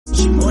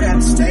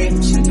mistake,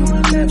 she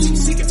doing left, she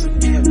seeking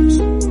forgiveness.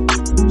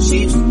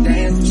 She used to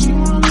dance, but she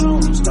wanna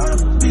bloom, start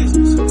up a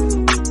business. Her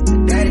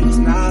daddy is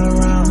not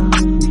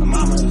around, her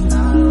mama is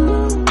not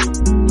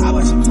around. I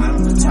watch her climb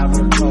to the top of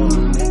the pole,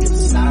 and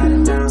niggas side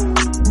and down.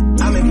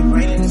 I make it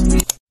rain in this bitch.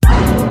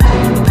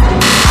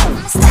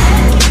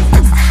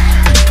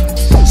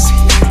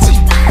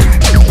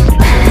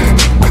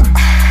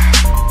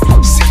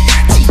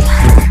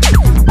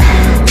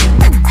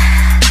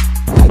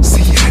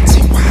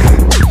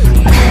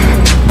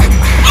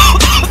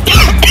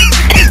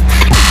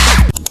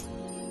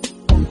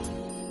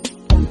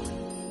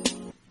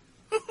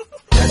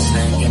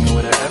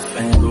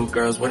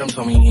 Girls with him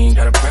told me he ain't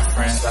got a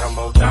preference. Got him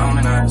both down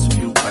and I asked a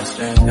few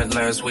questions. That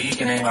last week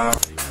and they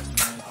already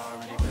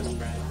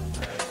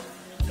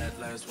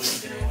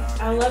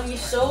I love you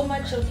so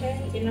much, okay?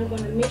 And I'm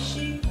gonna miss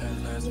you.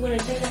 I'm gonna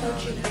think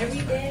about you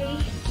every day. I'll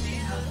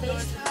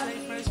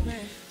FaceTime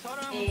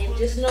you. And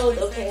just know,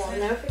 okay, I'll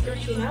never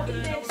forget you. And I'll be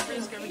back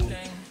soon, okay? I'll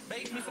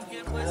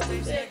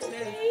be back,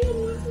 okay?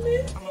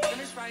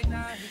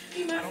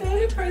 You're my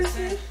favorite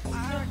person in the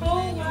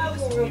whole wide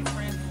world.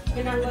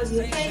 And I love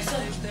you, okay? So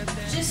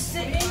just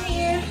sit in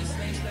here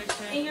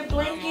in your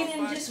blanket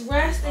and just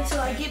rest until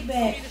I get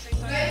back.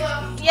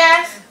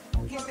 Yes?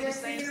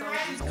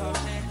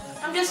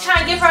 I'm just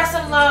trying to give her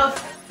some love.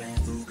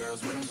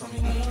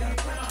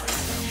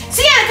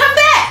 Sienna, come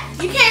back!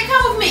 You can't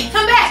come with me.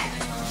 Come back.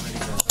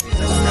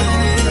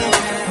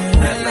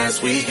 That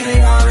last week and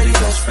they already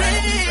best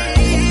friends.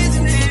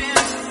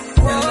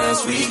 That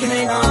last week and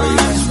they already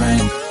best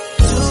friends.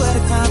 Two at a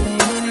time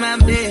in my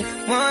bed.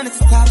 One at the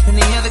top and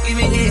the other give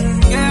me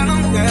head. Girl, I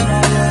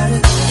love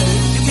it.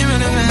 You can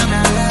run around, I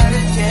love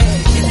it,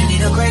 yeah. If you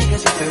need a break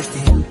cause you're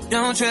thirsty,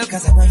 don't trip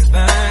cause I know you're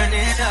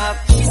burning up.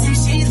 She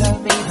says she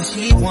love me but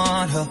she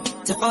want her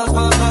to force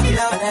love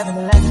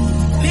 11.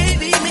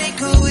 Baby, make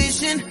a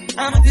wish and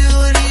I'ma do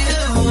what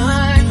you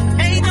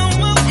want. Ain't no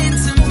more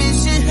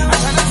intermission, I'm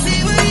tryna see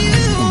what you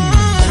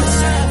want.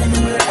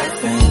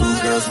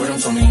 Girls with him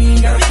told me he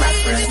ain't got a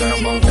preference. Got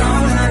him both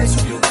down and I asked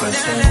a few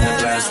questions.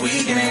 That last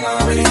week and they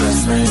already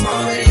best friends.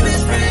 Already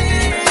best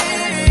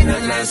friends.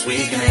 That last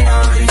week and they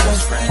already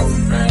best friends.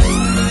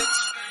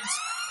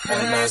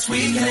 That last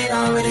week and they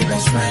already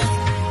best friends.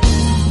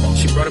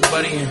 She brought a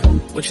buddy in.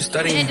 What you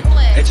studying?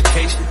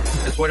 Education.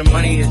 That's where the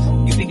money is.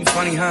 You think you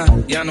funny, huh?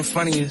 Yeah, I'm the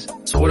funniest.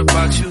 So what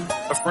about you?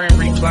 A friend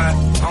replied,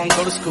 I don't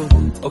go to school.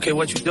 Okay,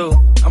 what you do?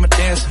 I'm a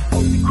dancer.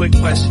 Quick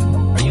question.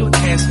 Are you a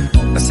Cancer?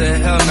 I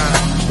said, hell nah.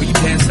 Where you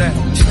dance at?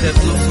 She said,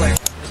 blue flame.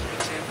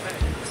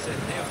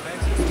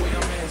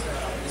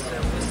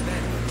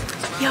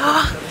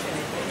 Y'all,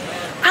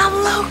 I'm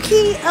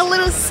low-key a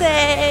little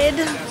sad.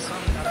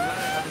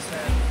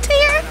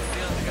 Tear.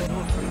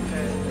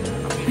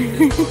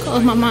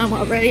 Called my mom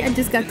already. I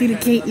just got through the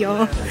gate,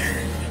 y'all.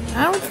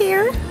 I don't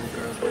care.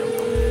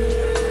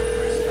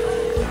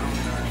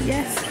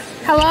 Yes.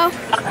 Hello?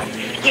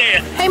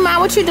 Yeah. Hey, Mom,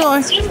 what you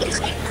doing?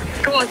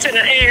 Going to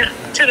the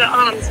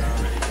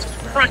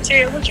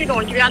frontier. What you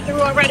doing? You got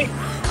through already?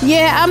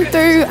 Yeah, I'm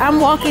through. I'm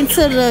walking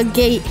to the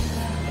gate.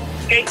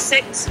 Gate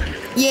 6?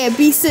 Yeah,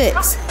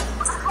 B6.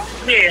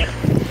 Yeah.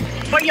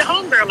 Where your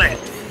homegirl at?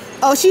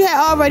 Oh, she had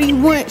already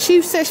went.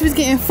 She said she was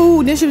getting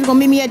food. Then she was going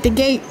to meet me at the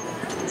gate.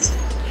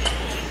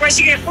 Where'd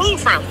she get food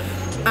from?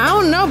 I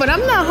don't know, but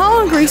I'm not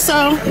hungry,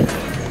 so.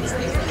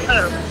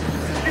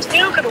 You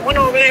still could have went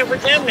over there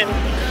with them and.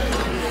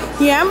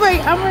 Yeah,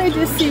 I'm ready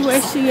to see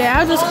where she at.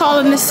 I was just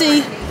calling to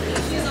see.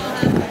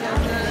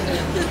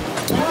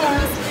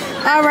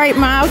 All right,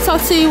 Ma. I'll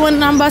talk to you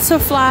when I'm about to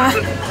fly.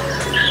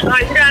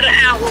 You got an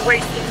hour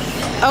waiting.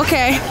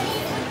 Okay.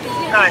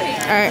 All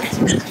right.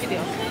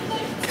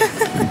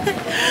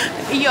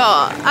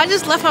 Y'all, I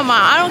just left my mom.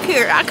 I don't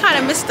care. I kind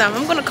of missed them.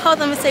 I'm gonna call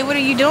them and say, "What are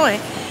you doing?"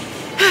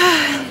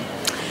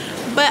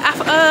 But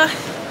I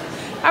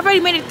already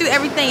made it through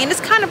everything, and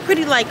it's kind of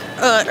pretty like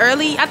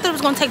early. I thought it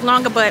was gonna take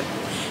longer, but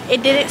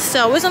it didn't.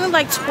 So it's only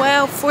like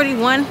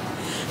 12:41.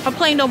 My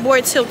plane don't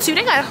board till 2.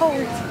 They got a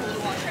whole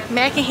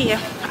Mac in here.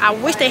 I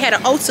wish they had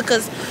an Ulta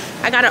because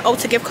I got an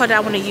Ulta gift card that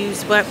I want to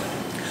use, but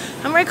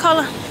I'm ready to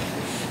call her,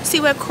 see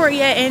where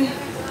Corey at, and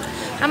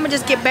I'm gonna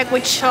just get back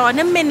with y'all in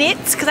a minute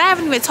because I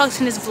haven't even talked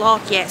in this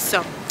vlog yet,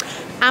 so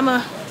I'm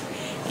gonna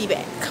be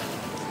back.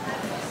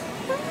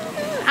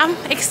 I'm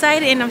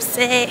excited and I'm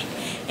sad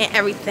and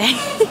everything.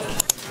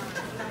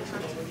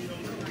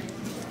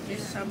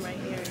 This sun right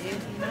here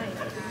is nice.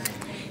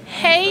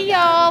 Hey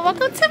y'all,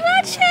 welcome to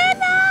my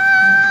channel.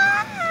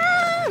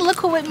 Look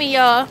who with me,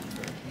 y'all.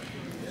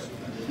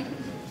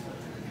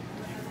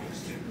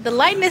 The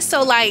lighting is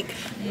so like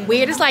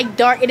weird. It's like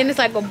dark and then it's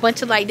like a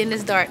bunch of light, then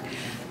it's dark.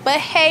 But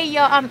hey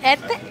y'all, I'm at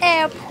the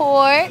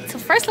airport. So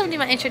first let me do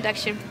my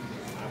introduction.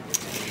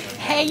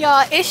 Hey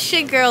y'all, it's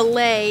your girl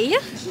Lay.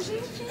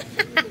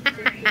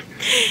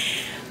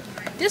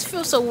 This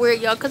feels so weird,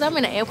 y'all, because I'm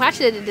in the airport. I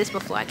should have did this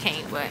before I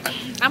came, but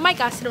I might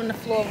gotta sit on the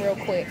floor real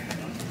quick.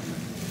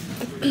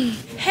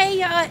 Hey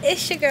y'all,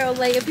 it's your girl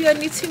Lay. If you're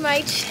new to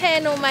my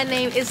channel, my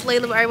name is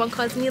Layla, but everyone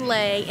calls me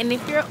Lay. And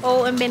if you're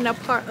old and been a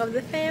part of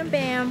the fam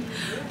bam,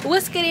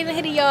 what's good in the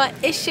hoodie, y'all?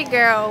 It's your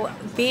girl,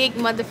 big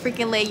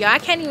motherfucking Lay. Y'all, I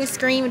can't even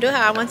scream and do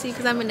how I want to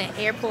because I'm in the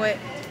airport.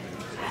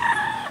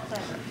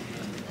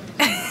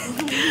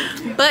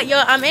 But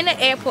y'all, I'm in the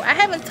airport. I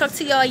haven't talked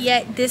to y'all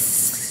yet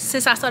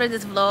since I started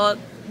this vlog.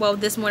 Well,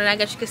 this morning, I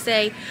guess you could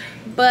say.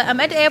 But I'm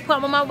at the airport.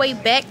 I'm on my way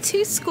back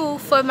to school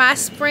for my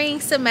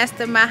spring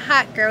semester, my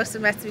hot girl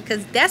semester,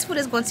 because that's what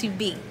it's going to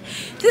be.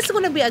 This is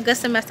going to be a good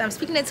semester. I'm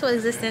speaking into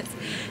existence.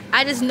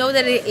 I just know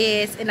that it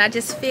is, and I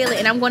just feel it,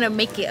 and I'm going to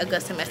make it a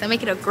good semester.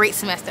 Make it a great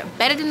semester,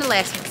 better than the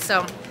last one.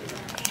 So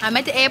I'm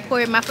at the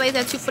airport. My flight's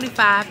at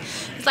 2:45.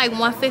 It's like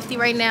 1:50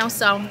 right now,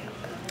 so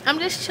I'm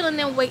just chilling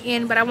and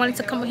waiting. But I wanted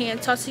to come here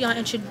and talk to y'all,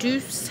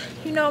 introduce,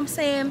 you know what I'm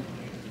saying?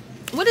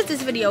 What is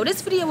this video?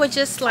 This video was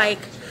just like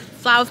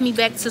fly with me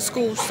back to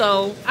school.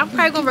 So I'm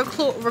probably gonna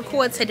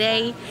record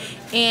today,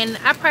 and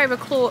I probably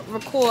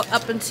record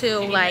up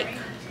until like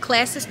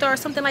classes start,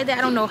 something like that.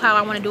 I don't know how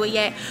I want to do it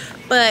yet,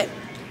 but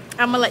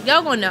I'm gonna let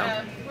y'all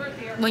know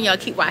when y'all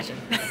keep watching.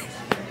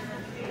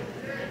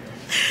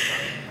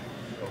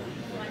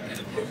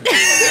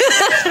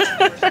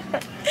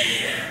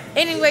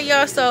 Anyway,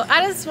 y'all, so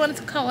I just wanted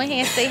to come in here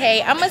and say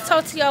hey. I'm gonna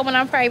talk to y'all when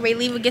I'm probably ready to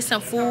leave and get some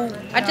food.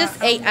 I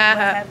just ate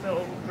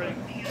IHOP.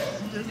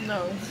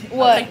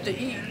 What? Like to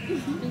eat.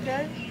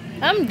 Okay.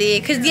 I'm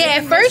dead. Cause yeah,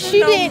 at first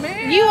you didn't.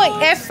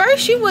 At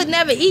first you would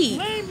never eat.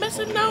 I ain't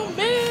missing no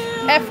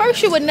man. At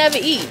first you would never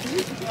eat.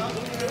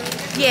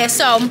 Yeah,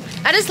 so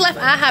I just left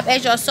IHOP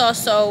as y'all saw.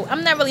 So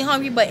I'm not really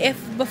hungry, but if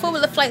before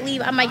the flight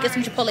leave, I might get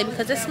some Chipotle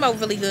because it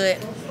smells really good,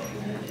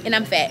 and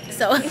I'm fat.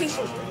 So I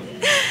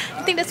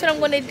think that's what I'm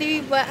gonna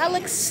do. But I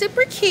look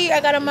super cute.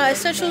 I got on my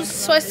essential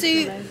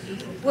sweatsuit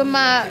with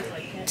my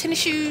tennis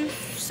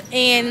shoes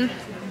and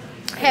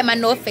I had my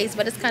North Face,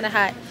 but it's kind of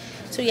hot.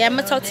 So yeah, I'm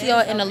gonna talk to y'all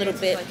in a little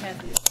bit.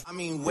 I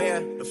mean, where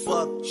the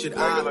fuck should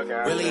I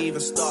really even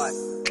start?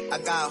 I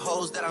got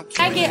hoes that I'm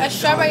I get a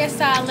strawberry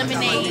style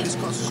lemonade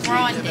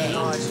grande.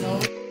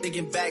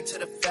 Thinking back to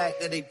the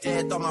fact that they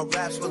dead, thought my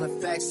raps wasn't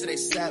facts, so they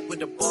sat with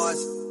the bars.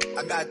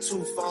 I got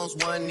 2 phones,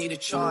 one need a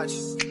charge.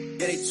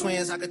 Yeah, they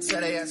twins, I could tell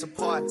they ass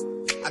apart.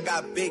 I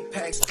got big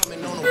packs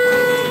coming on the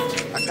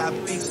way. I got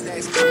big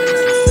stacks coming out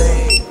the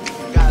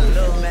same. Got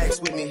Lil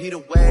Max with me, he the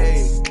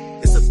way.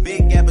 It's a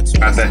big gap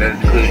between us. I bet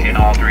it's included in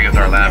all 3 of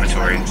our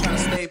laboratories.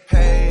 Stay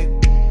paid.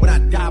 When I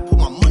die, put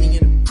my money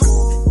in the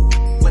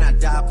grave. When I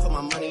die, put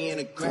my money in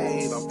the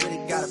grave. I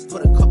really gotta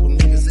put a couple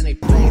niggas in their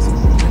place.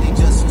 Really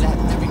just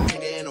slapped every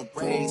nigga in a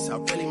race. I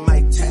really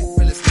might tap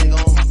realest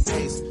nigga on my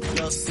face.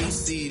 Lil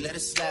CC, let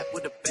it slap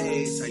with the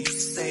bass. I used to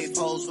save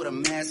hoes with a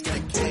mask in a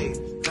cave.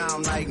 Now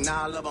I'm like,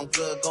 nah, love, I'm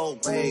good, go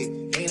away.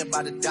 Ain't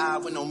about to die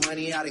with no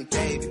money I done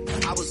gave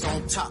it. I was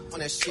on top when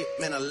that shit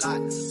meant a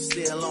lot.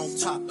 Still on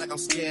top like I'm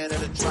scared of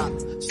the drop.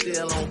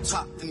 Still on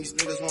top and these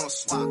niggas wanna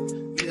swap.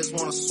 Niggas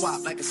wanna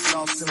swap like it's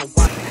lost in a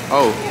watch.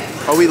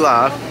 Oh, we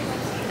live.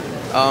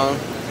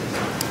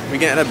 We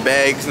getting the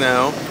bags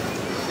now.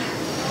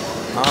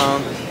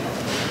 I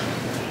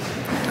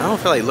don't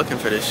feel like looking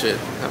for this shit.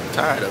 I'm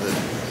tired of it.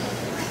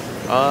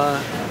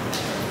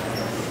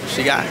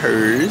 She got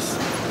hers.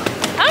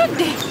 I'm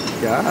dead.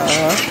 Yeah.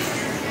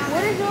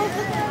 What is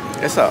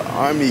yours? It's a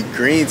army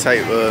green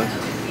type of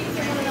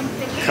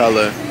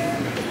color.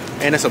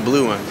 And it's a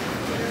blue one.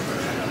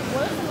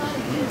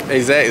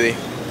 Exactly.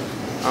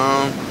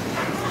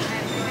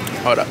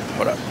 Hold up.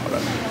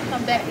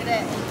 Come back to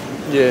that.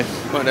 Yeah,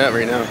 on that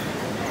right now.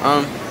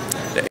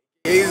 The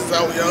ATL is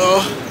out,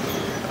 y'all.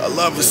 I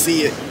love to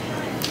see it.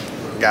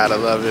 Gotta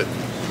love it.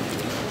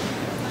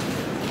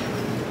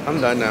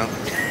 I'm done now.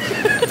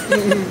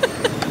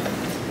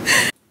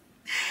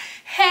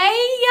 Hey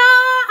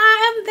y'all, I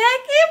am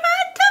back in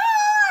my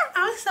dorm.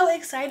 I'm so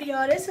excited,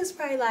 y'all. This is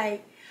probably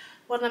like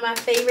one of my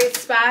favorite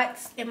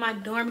spots in my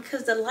dorm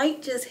because the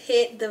light just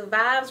hit, the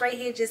vibes right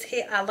here just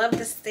hit. I love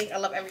this thing, I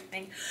love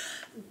everything.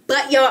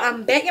 But y'all,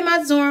 I'm back in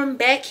my dorm,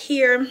 back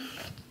here.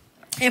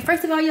 And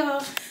first of all,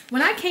 y'all,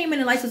 when I came in,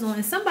 the lights was on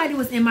and somebody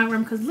was in my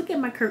room because look at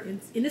my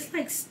curtains and it's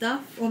like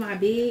stuff on my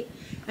bed,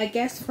 I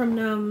guess from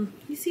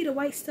you see the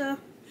white stuff?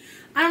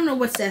 I don't know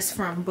what that's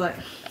from, but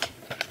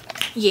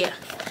yeah,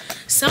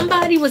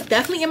 somebody was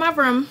definitely in my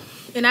room.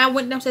 And I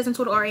went downstairs and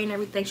told the RA and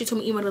everything. She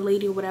told me email the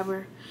lady or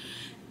whatever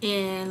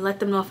and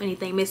let them know if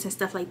anything missing,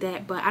 stuff like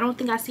that. But I don't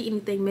think I see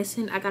anything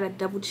missing. I gotta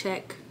double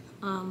check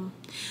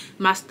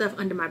my stuff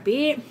under my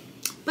bed.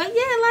 But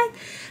yeah, like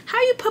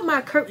how you put my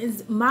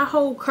curtains, my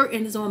whole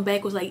curtain is on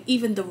backwards, like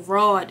even the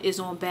rod is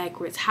on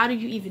backwards. How do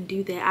you even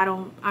do that? I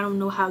don't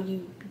know how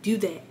you do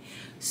that.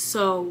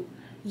 So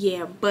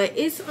yeah, but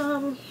it's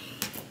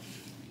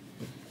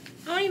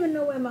I don't even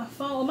know where my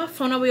phone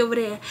over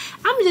there.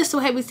 I'm just so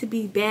happy to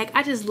be back.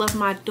 I just love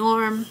my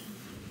dorm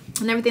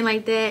and everything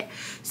like that.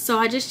 So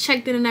I just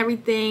checked in and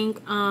everything.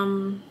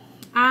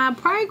 I'm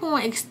probably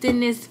going to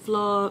extend this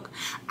vlog.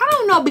 I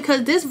don't know,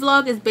 because this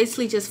vlog is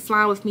basically just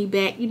flying with me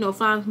back, you know,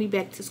 flying with me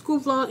back to school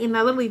vlog, and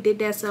I literally did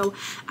that. So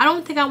I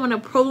don't think I want to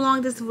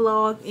prolong this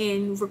vlog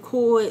and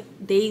record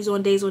days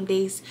on days on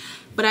days.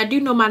 But I do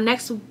know my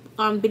next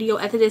video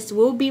after this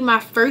will be my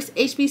first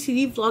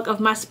HBCU vlog of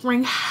my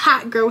spring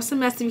hot girl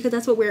semester, because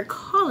that's what we're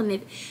calling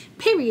it,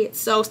 period.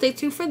 So stay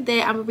tuned for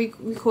that. I'm gonna be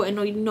recording,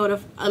 you know,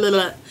 a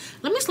little,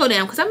 let me slow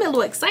down because I'm a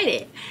little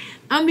excited.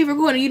 I'm gonna be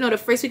recording, you know, the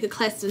first week of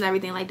classes and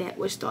everything like that,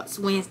 which starts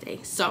Wednesday.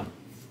 So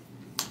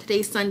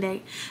today's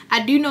Sunday.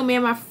 I do know me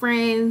and my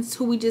friends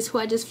who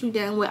I just flew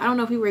down with, I don't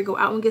know if we were to go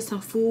out and get some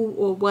food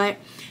or what,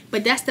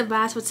 but that's the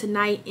vibes for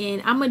tonight.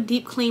 And I'm gonna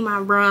deep clean my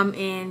room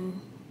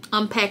and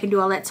unpack and do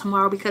all that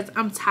tomorrow because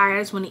I'm tired. I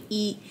just want to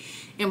eat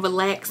and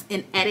relax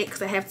and edit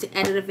because I have to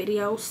edit a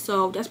video.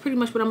 So that's pretty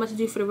much what I'm about to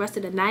do for the rest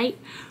of the night.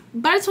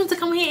 But I just want to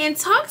come here and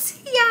talk to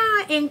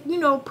y'all and, you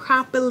know,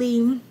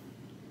 properly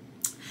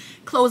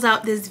close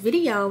out this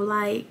video.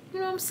 Like, you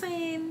know what I'm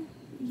saying?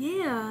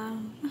 Yeah.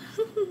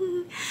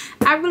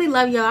 I really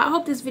love y'all. I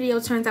hope this video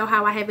turns out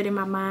how I have it in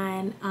my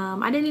mind.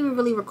 I didn't even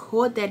really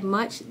record that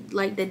much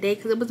like the day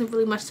because it wasn't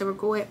really much to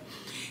record.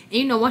 And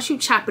you know, once you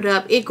chop it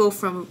up, it go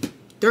from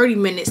 30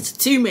 minutes to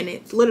 2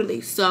 minutes, literally.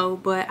 So,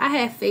 but I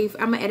have faith.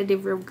 I'm gonna edit it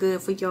real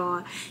good for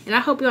y'all. And I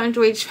hope y'all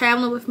enjoyed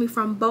traveling with me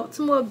from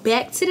Baltimore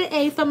back to the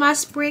A for my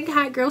spring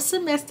hot girl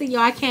semester.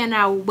 Y'all, I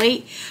cannot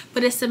wait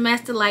for this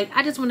semester. Like,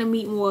 I just want to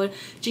meet more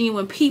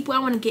genuine people. I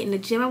want to get in the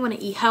gym. I want to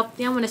eat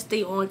healthy. I want to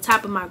stay on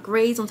top of my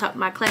grades, on top of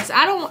my classes.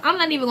 I'm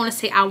not even gonna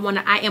say I'm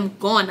gonna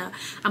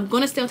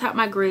stay on top of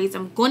my grades.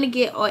 I'm gonna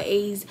get all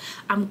A's.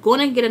 I'm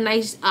gonna get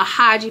a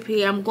high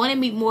GPA. I'm gonna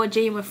meet more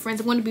genuine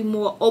friends. I'm gonna be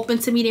more open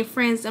to meeting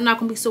friends. I'm not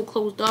gonna be so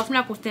closed off. I'm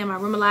not gonna stay in my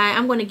room a lot.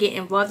 I'm gonna get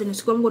involved in the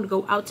school. I'm gonna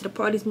go out to the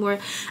parties more.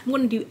 I'm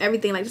gonna do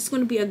everything. Like, this is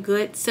gonna be a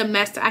good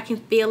semester. I can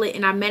feel it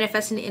and I'm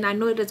manifesting it, and I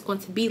know that it's going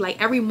to be.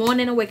 Like, every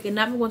morning I'm waking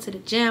up, I'm going to the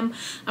gym.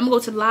 I'm gonna go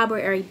to the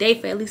library every day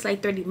for at least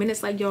like 30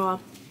 minutes. Like, y'all,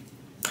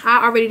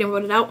 I already done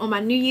wrote it out on my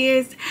New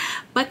Year's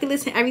bucket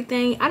list and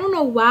everything. I don't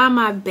know why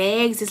my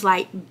bags is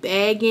like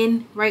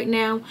bagging right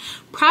now.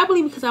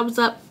 Probably because I was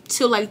up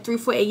till like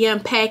 3-4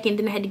 a.m. packing.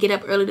 Then I had to get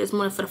up early this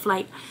morning for the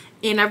flight.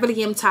 And I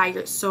really am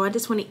tired, so I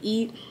just want to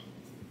eat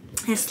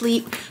and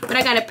sleep. But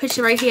I got a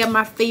picture right here of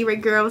my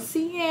favorite girl,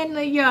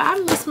 Sienna. Y'all, I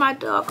miss my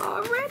dog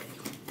already.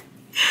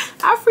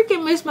 I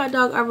freaking miss my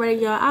dog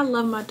already, y'all. I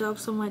love my dog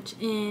so much,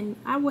 and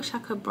I wish I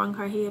could bring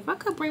her here. If I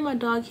could bring my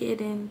dog here,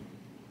 then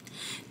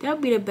that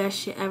would be the best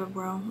shit ever,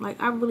 bro.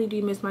 Like, I really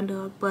do miss my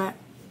dog. But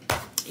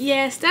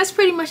yes, that's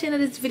pretty much the end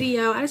of this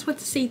video. I just want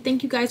to say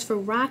thank you guys for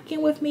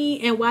rocking with me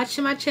and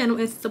watching my channel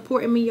and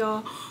supporting me,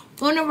 y'all.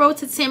 On the road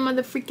to 10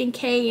 motherfucking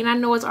K, and I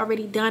know it's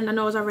already done. I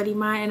know it's already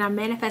mine, and I'm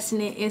manifesting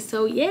it. And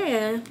so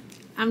yeah,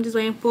 I'm just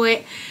waiting for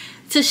it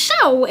to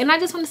show. And I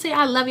just want to say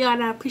I love y'all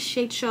and I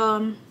appreciate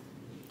y'all.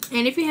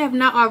 And if you have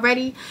not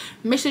already,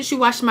 make sure that you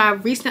watch my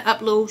recent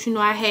uploads. You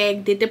know, I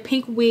did the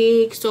pink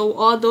wig, so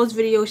all those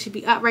videos should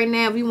be up right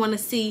now. If you want to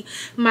see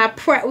my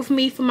prep with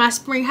me for my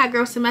spring hot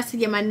girl semester,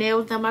 get my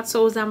nails done, my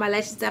toes done, my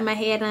lashes done, my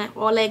hair done,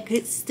 all that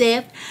good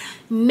stuff,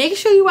 make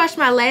sure you watch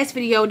my last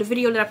video, the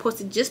video that I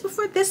posted just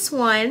before this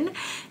one.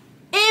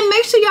 And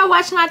make sure y'all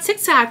watch my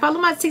TikTok.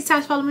 Follow my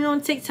TikTok. Follow me on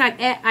TikTok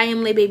at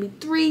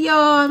IamLayBaby3,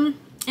 y'all.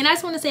 And I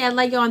just want to say I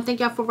love y'all and thank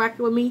y'all for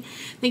rocking with me.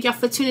 Thank y'all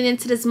for tuning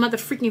into this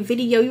motherfreaking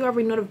video. You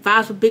already know the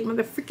vibes with big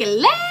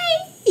motherfreaking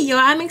lay. Yo,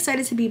 I'm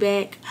excited to be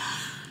back.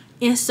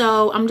 And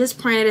so I'm just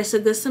praying that it's a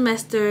good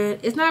semester.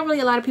 It's not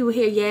really a lot of people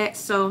here yet.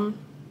 So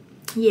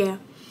yeah.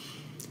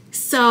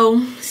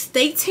 So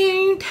stay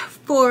tuned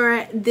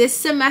for this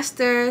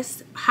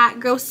semester's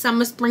hot girl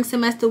summer spring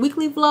semester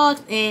weekly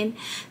vlogs, and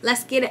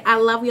let's get it. I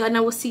love y'all, and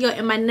I will see y'all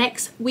in my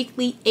next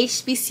weekly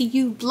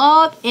HBCU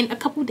vlog in a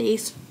couple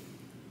days.